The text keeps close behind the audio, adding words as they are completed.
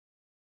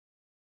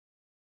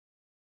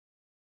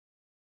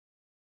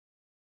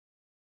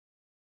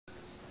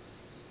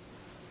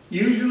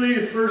Usually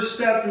the first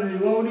step in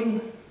reloading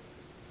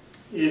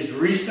is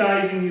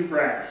resizing your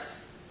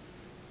brass.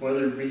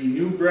 Whether it be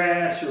new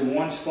brass or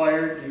once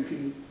fired, you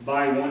can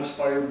buy once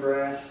fired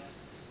brass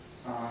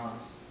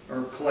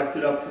or collect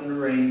it up from the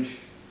range.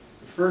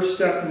 The first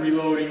step in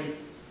reloading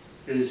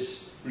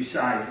is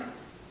resizing.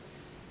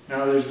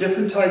 Now there's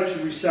different types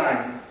of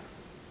resizing.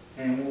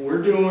 And what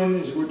we're doing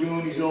is we're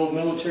doing these old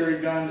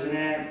military guns and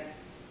that.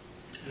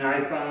 And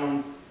I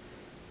found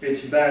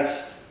it's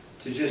best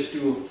to just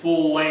do a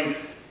full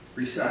length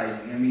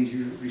resizing. That means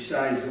you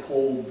resize the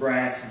whole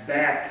brass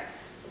back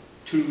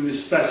to the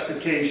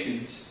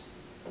specifications.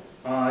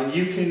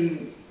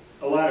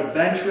 A lot of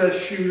bench rest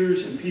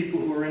shooters and people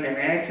who are into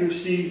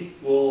accuracy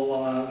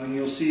will, and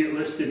you'll see it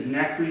listed,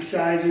 neck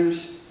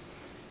resizers.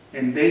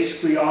 And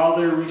basically all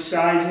their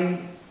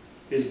resizing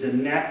is the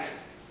neck,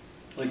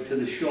 like to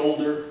the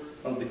shoulder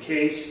of the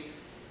case.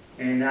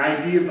 And the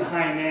idea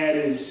behind that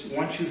is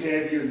once you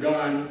have your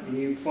gun and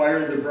you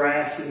fire the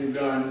brass in the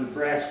gun, the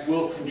brass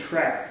will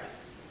contract.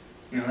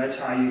 You know, that's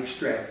how you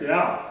extract it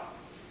out.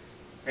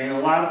 And a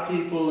lot of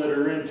people that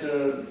are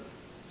into,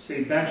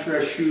 say, bench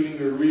rest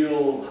shooting or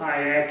real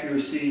high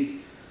accuracy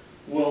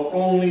will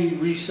only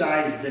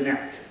resize the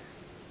neck.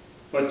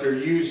 But they're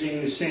using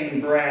the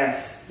same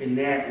brass in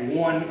that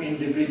one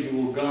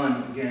individual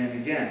gun again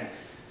and again.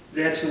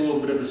 That's a little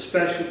bit of a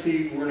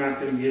specialty. We're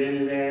not going to get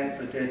into that,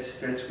 but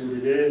that's what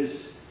it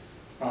is.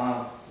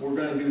 We're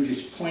going to do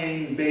just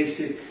plain,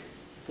 basic,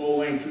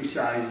 full-length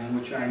resizing,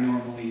 which I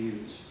normally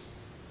use.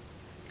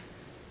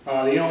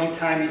 The only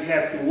time you'd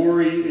have to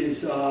worry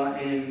is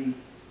in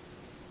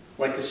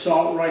like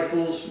assault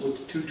rifles with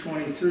the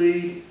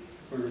 223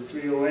 or the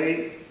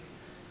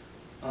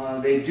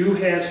 308. They do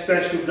have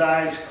special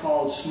dies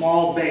called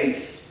small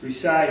base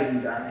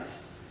resizing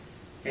dies.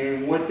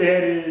 And what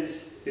that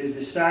is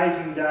the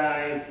sizing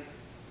die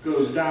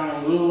goes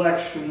down a little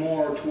extra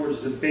more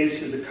towards the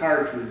base of the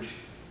cartridge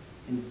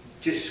and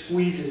just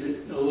squeezes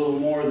it a little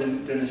more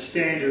than a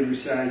standard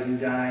resizing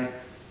die.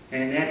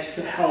 And that's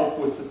to help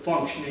with the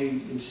functioning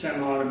in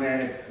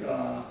semi-automatic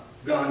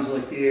guns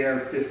like the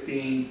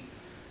AR-15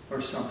 or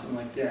something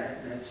like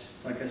that.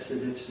 That's, like I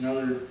said, that's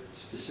another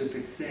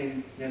specific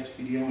thing. That's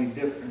the only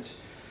difference.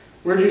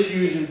 We're just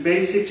using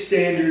basic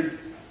standard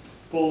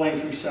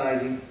full-length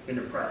resizing in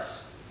the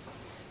press.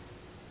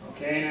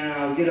 Okay,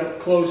 now I'll get up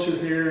closer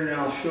here and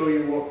I'll show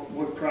you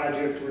what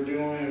project we're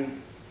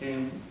doing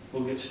and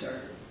we'll get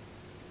started.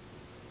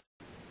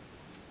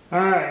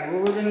 Alright,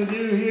 what we're going to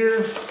do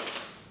here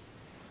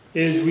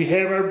is we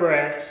have our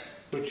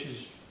brass, which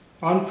is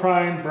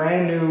unprimed,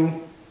 brand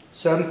new,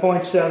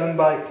 7.7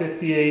 by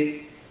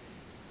 58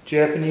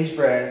 Japanese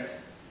brass.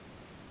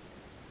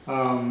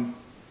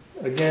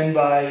 Again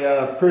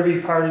by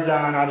Privy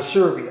Partizan out of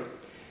Serbia.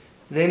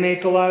 They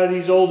make a lot of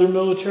these older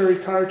military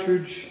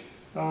cartridge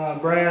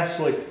brass,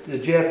 like the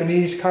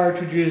Japanese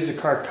cartridges, the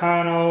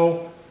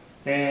Carcano,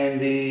 and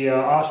the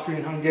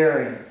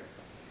Austrian-Hungarian.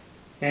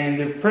 And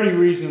they're pretty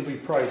reasonably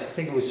priced. I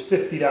think it was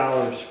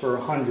 $50 for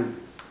 100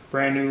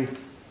 brand new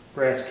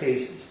brass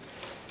cases.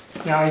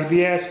 Now you'd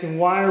be asking,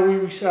 why are we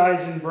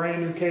resizing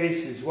brand new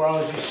cases? Well,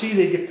 as you see,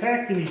 they get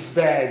packed in these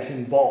bags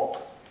in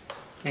bulk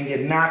and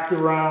get knocked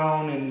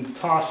around and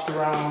tossed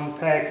around,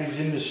 packaged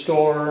in the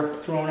store,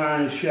 thrown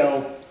on a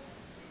shelf.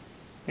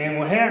 And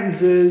what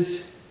happens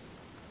is,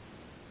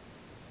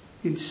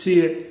 you can see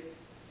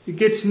it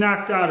gets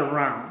knocked out of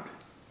round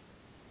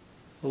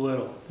a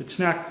little. It's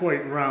not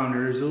quite round.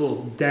 There's a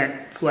little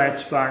dent, flat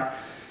spot.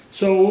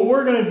 So what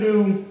we're going to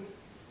do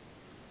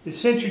is,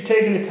 since you're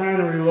taking the time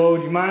to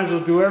reload, you might as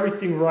well do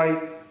everything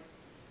right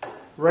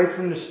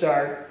from the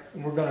start.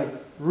 And we're going to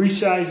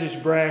resize this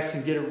brass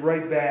and get it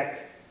right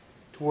back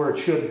to where it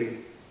should be.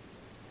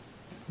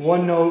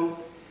 One note,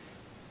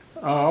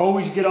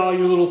 always get all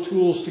your little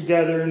tools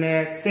together and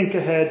that. Think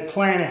ahead,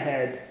 plan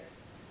ahead.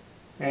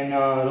 And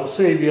it'll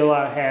save you a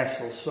lot of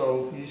hassle.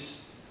 So you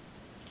just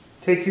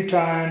take your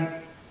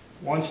time,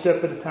 one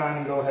step at a time,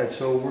 and go ahead.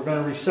 So we're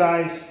going to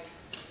resize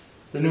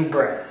the new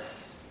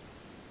brass.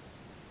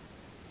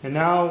 And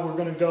now we're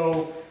going to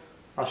go,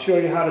 I'll show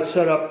you how to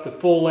set up the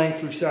full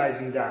length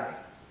resizing die.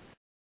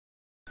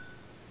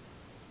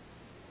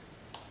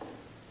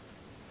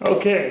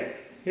 Okay,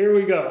 here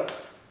we go.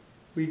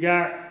 We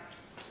got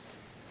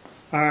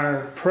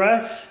our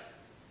press,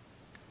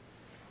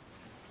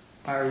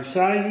 our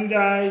resizing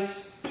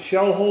dies,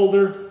 shell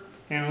holder,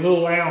 and a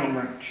little Allen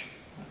wrench.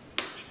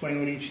 I'll explain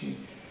what each needs.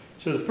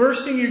 So the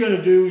first thing you're going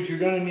to do is you're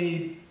going to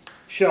need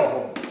shell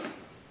holder.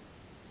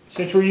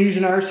 Since we're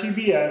using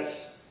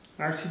RCBS,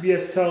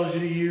 RCBS tells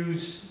you to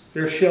use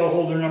their shell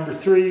holder number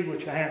 3,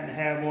 which I happen to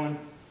have one,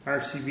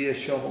 RCBS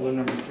shell holder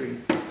number 3.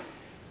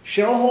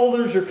 Shell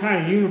holders are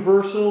kind of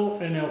universal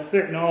and they'll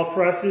fit in all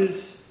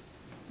presses,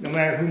 no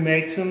matter who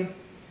makes them.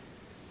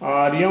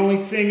 The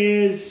only thing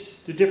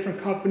is, the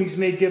different companies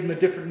may give them a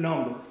different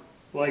number.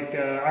 Like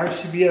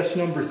RCBS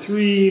number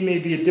 3 may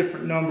be a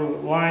different number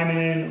with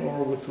Lyman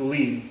or with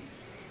lead.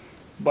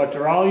 But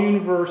they're all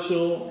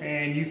universal,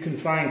 and you can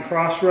find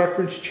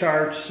cross-reference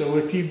charts. So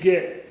if you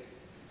get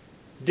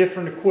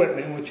different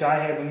equipment, which I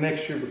have a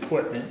mixture of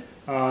equipment,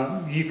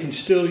 you can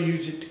still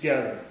use it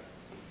together.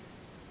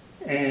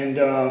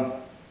 And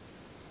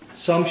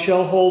some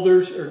shell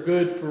holders are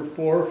good for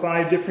 4 or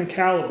 5 different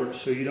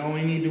calibers, so you'd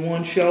only need the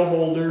one shell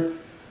holder.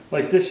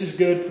 Like this is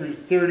good for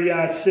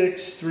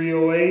 30-06,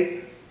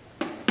 308.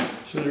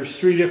 So there's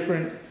 3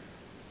 different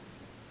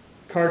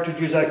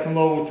cartridges I can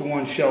load with the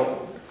one shell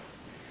holder.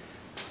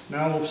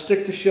 Now we'll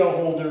stick the shell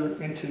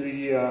holder into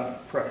the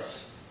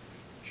press.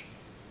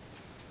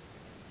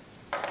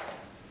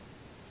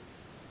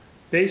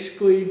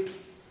 Basically,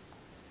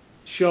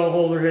 shell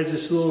holder has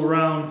this little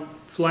round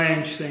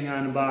flange thing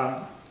on the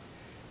bottom.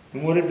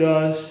 And what it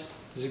does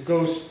is it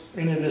goes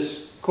into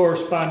this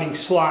corresponding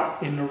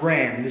slot in the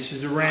ram. This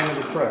is the ram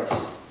of the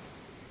press.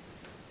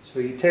 So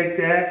you take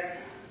that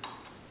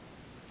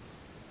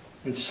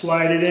and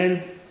slide it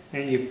in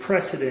and you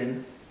press it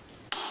in.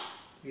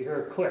 You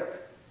hear a click.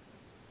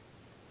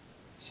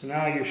 So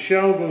now your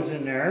shell goes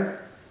in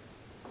there,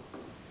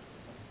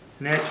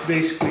 and that's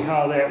basically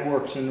how that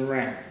works in the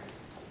ram.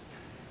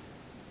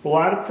 A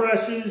lot of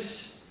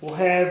presses will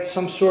have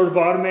some sort of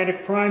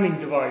automatic priming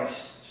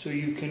device, so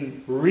you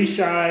can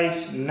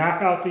resize,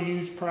 knock out the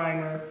used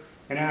primer,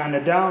 and on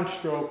the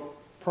downstroke,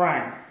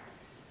 prime.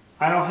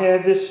 I don't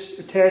have this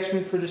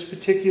attachment for this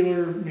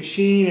particular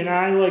machine, and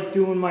I like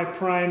doing my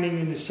priming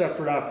in a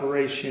separate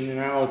operation, and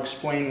I'll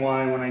explain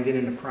why when I get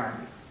into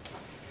priming.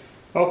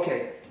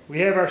 Okay. We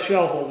have our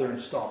shell holder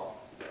installed.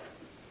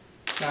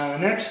 Now the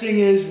next thing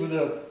is with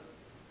a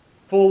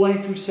full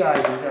length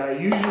resizer.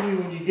 Usually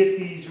when you get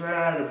these right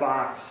out of the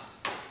box,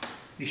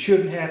 you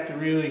shouldn't have to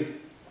really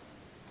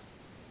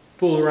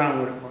fool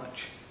around with it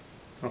much.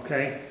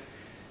 Okay?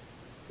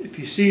 If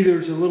you see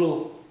there's a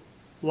little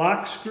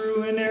lock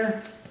screw in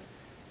there,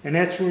 and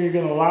that's where you're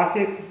going to lock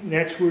it.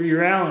 That's where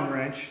your Allen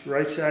wrench,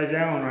 right size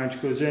Allen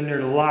wrench, goes in there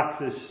to lock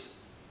this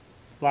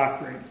lock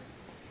ring.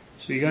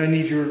 So you're going to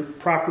need your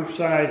proper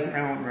size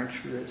Allen wrench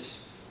for this.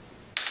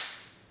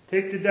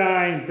 Take the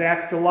die and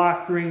back the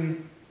lock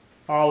ring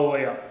all the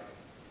way up.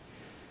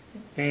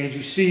 And as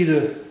you see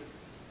get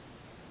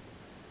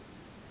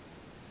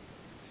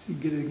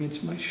it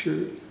against my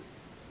shirt.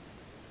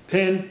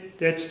 Pin,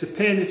 that's the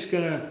pin that's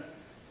going to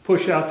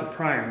push out the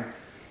primer.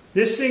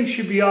 This thing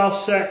should be all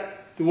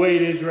set the way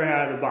it is right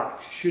out of the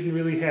box. You shouldn't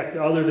really have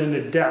to, other than the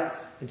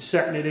depth and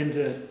setting it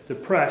into the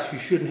press, you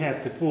shouldn't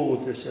have to fool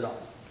with this at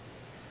all.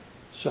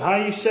 So how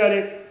you set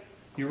it,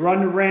 you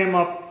run the ram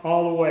up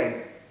all the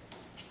way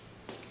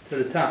to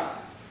the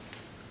top.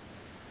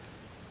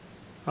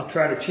 I'll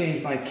try to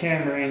change my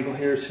camera angle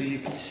here so you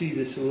can see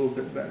this a little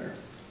bit better.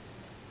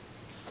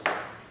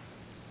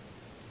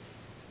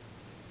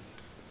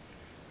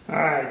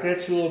 Alright,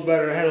 that's a little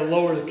better. I had to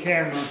lower the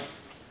camera.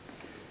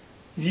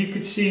 As you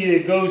can see,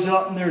 it goes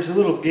up and there's a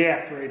little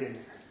gap right in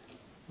there.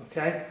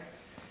 Okay?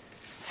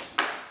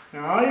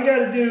 Now all you got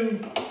to do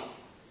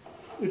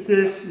with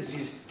this is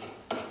you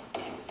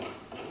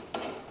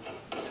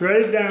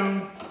thread it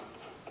down.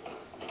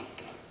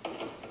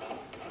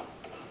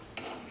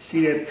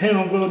 See that pin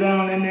will go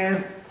down in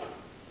there.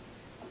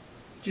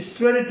 Just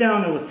thread it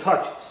down till it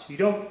touches. You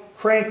don't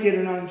crank it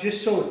or nothing,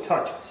 just so it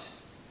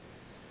touches.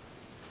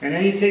 And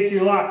then you take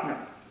your lock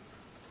nut.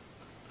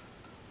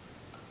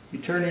 You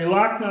turn your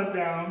lock nut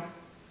down.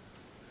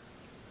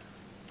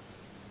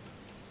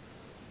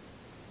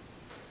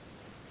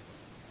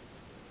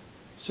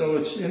 So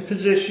it's in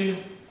position.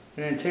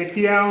 And then take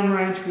the Allen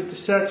wrench with the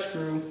set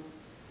screw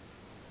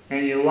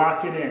and you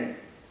lock it in.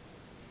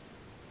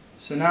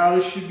 So now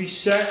this should be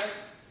set,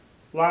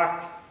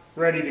 locked,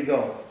 ready to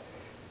go.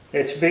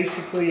 That's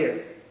basically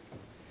it.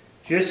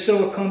 Just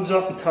so it comes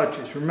up and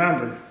touches.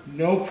 Remember,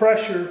 no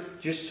pressure,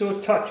 just so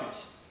it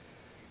touches.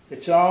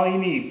 That's all you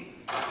need.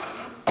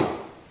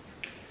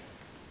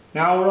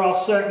 Now we're all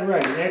set and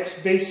ready. That's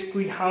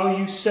basically how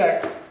you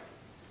set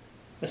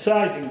a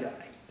sizing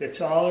die.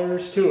 That's all there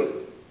is to it.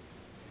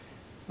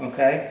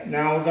 Okay,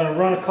 now we're going to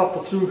run a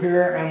couple through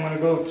here. I'm going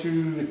to go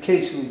through the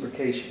case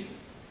lubrication.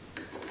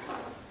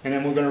 And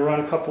then we're going to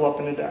run a couple up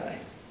in the die.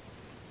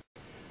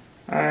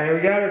 Alright, we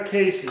got our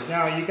cases.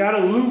 Now you got to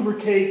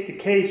lubricate the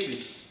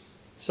cases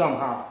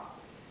somehow.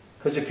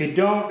 Because if you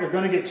don't, they're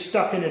going to get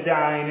stuck in the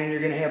die and then you're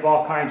going to have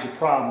all kinds of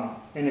problems.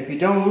 And if you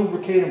don't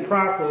lubricate them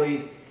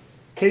properly,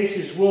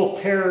 cases will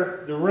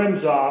tear the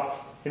rims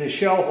off in a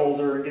shell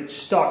holder and get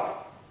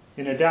stuck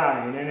in a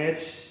die. And then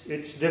it's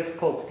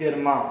difficult to get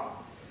them out.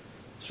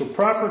 So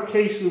proper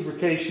case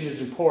lubrication is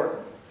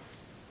important.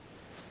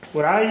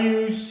 What I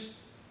use,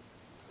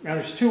 now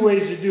there's 2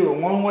 ways to do it.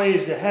 One way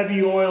is the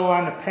heavy oil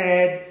on the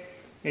pad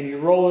and you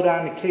roll it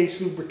on the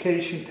case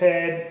lubrication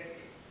pad.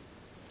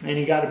 And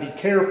you got to be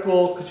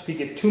careful because if you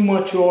get too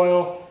much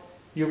oil,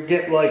 you'll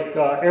get like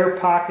air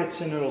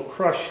pockets and it'll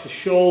crush the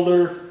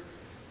shoulder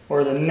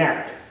or the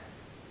neck.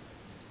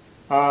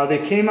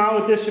 They came out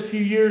with this a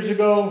few years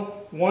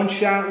ago,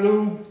 one-shot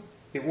lube.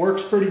 It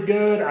works pretty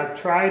good. I've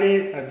tried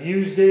it. I've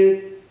used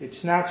it.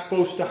 It's not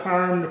supposed to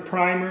harm the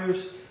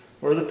primers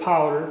or the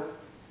powder.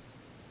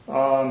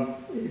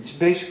 It's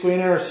basically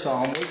an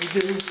aerosol. What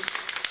you do is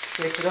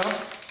shake it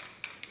up.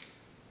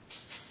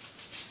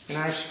 and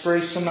I spray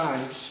some on.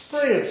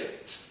 Spray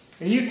it,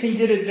 and you can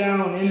get it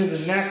down into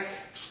the neck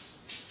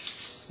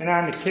and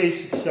on the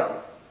case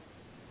itself.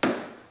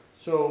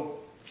 So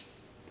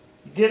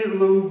you get it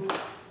lubed,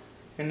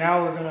 and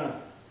now we're going to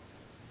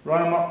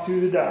run them up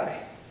through the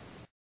die.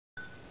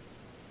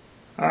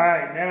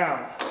 Alright,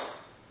 now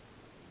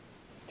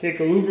take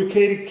a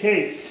lubricated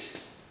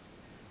case,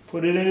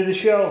 put it into the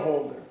shell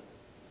holder,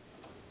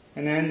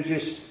 and then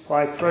just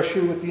apply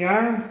pressure with the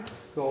arm,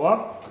 go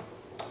up,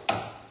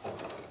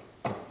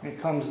 and it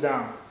comes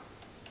down.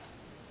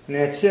 And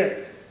that's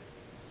it.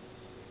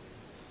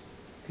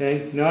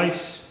 Okay,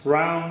 nice,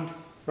 round,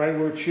 right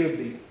where it should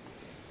be.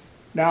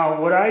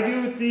 Now, what I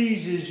do with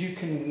these is you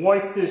can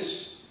wipe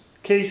this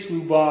case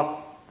lube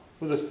off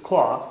with a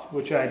cloth,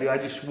 which I do. I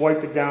just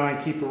wipe it down.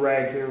 I keep a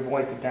rag here,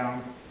 wipe it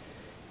down.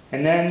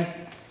 And then,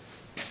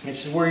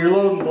 this is where your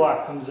loading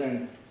block comes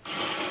in.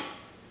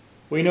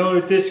 We know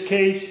that this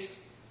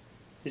case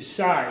is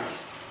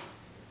sized.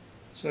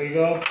 So you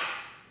go,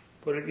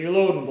 put it in your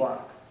loading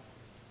block.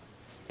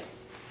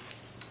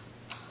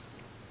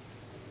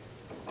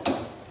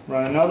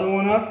 Run another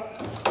one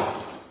up.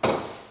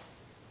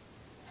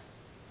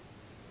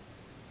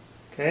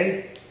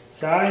 Okay,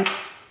 size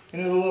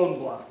into the loading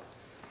block.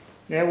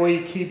 That way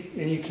you keep,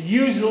 and you can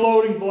use the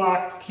loading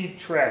block to keep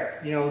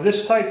track. You know,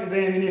 this type of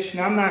ammunition,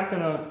 I'm not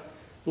going to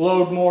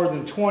load more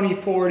than 20,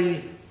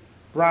 40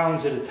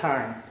 rounds at a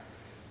time.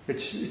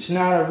 It's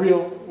not a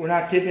real, we're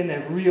not getting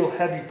into real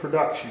heavy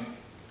production.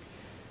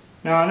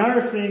 Now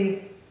another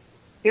thing,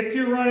 if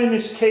you're running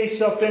this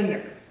case up in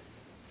there,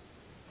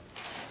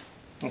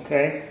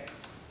 okay,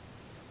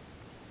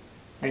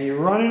 and you're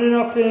running it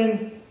up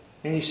in,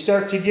 and you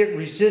start to get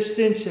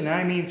resistance, and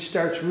I mean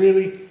starts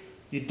really,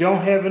 you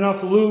don't have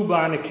enough lube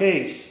on the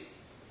case,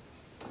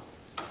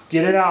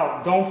 get it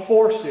out. Don't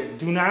force it.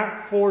 Do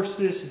not force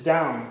this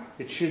down.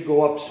 It should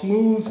go up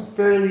smooth,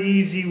 fairly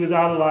easy,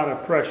 without a lot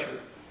of pressure.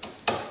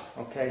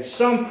 Okay,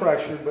 some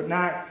pressure, but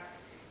not,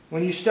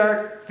 when you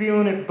start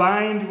feeling it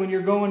bind when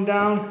you're going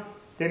down,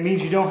 that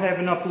means you don't have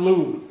enough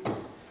lube.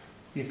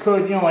 You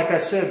could, you know, like I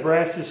said,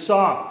 brass is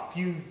soft. If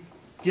you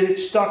get it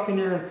stuck in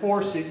there and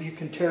force it, you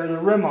can tear the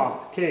rim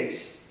off the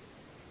case.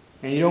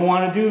 And you don't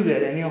want to do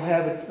that, and you'll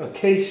have a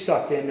case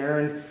stuck in there.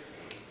 And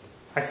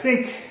I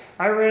think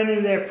I ran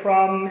into that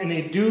problem, and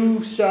they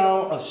do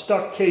sell a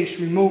stuck case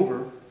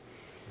remover,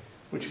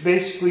 which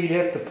basically you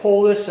have to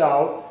pull this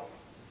out.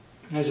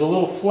 There's a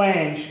little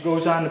flange that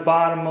goes on the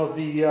bottom of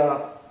the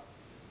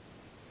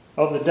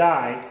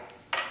die.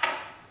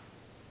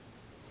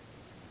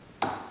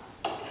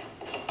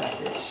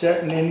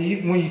 Set, and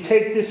then when you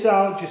take this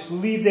out, just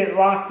leave that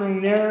lock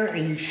ring there,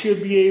 and you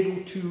should be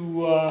able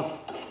to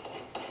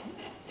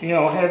you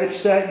know, have it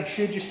set. You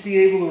should just be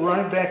able to run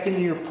it back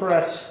into your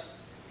press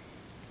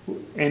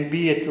and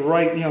be at the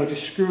right, you know,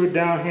 just screw it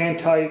down hand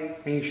tight,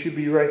 and you should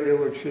be right there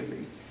where it should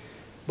be.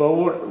 But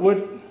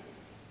what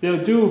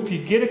they'll do, if you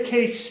get a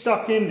case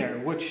stuck in there,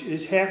 which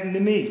has happened to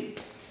me,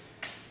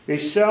 they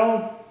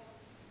sell,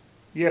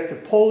 you have to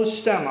pull the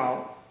stem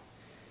out,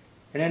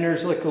 and then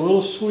there's like a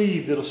little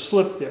sleeve that'll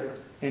slip there,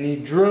 and you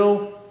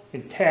drill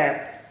and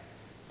tap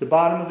the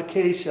bottom of the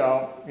case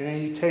out, and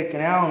then you take an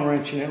Allen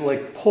wrench and it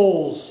like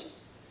pulls.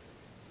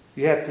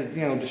 You have to,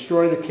 you know,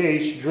 destroy the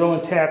case, drill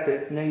and tap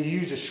it, and then you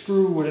use a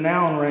screw with an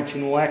Allen wrench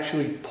and will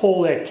actually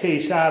pull that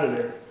case out of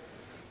there.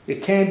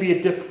 It can be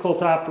a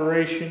difficult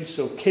operation,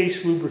 so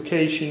case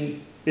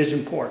lubrication is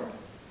important.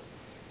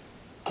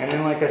 And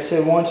then, like I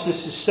said, once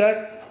this is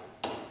set,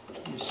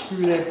 you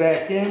screw that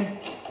back in.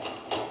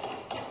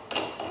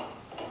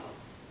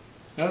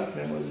 Oh,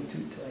 that wasn't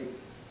too tight.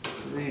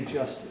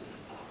 Readjust it.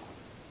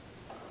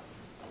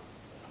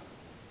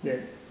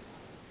 There.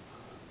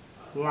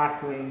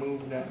 Lock ring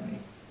moved on me.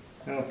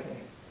 Okay.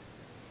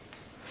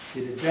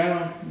 Get it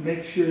down.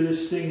 Make sure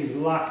this thing is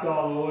locked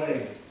all the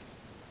way.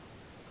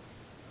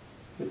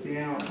 Put the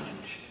Allen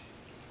wrench.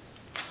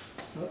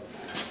 Oh.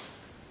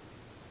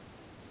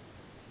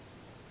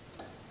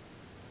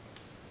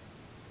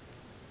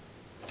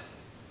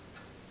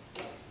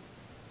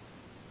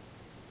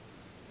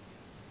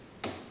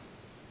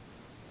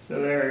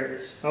 So there it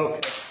is.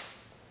 Okay.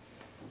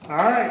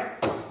 Alright.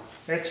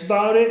 That's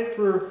about it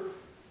for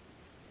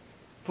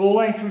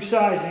full-length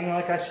resizing.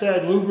 Like I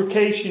said,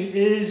 lubrication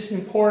is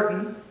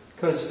important,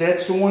 because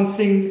that's the one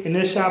thing in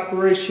this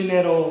operation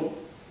that'll,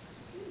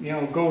 you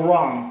know, go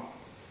wrong,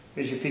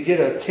 is if you get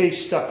a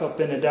case stuck up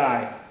in a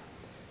die,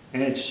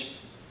 and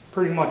it's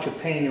pretty much a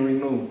pain to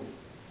remove.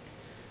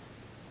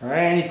 All right,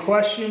 any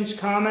questions,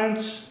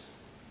 comments?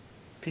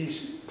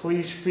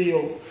 Please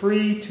feel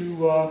free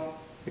to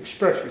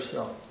express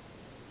yourself.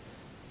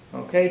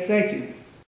 Okay, thank you.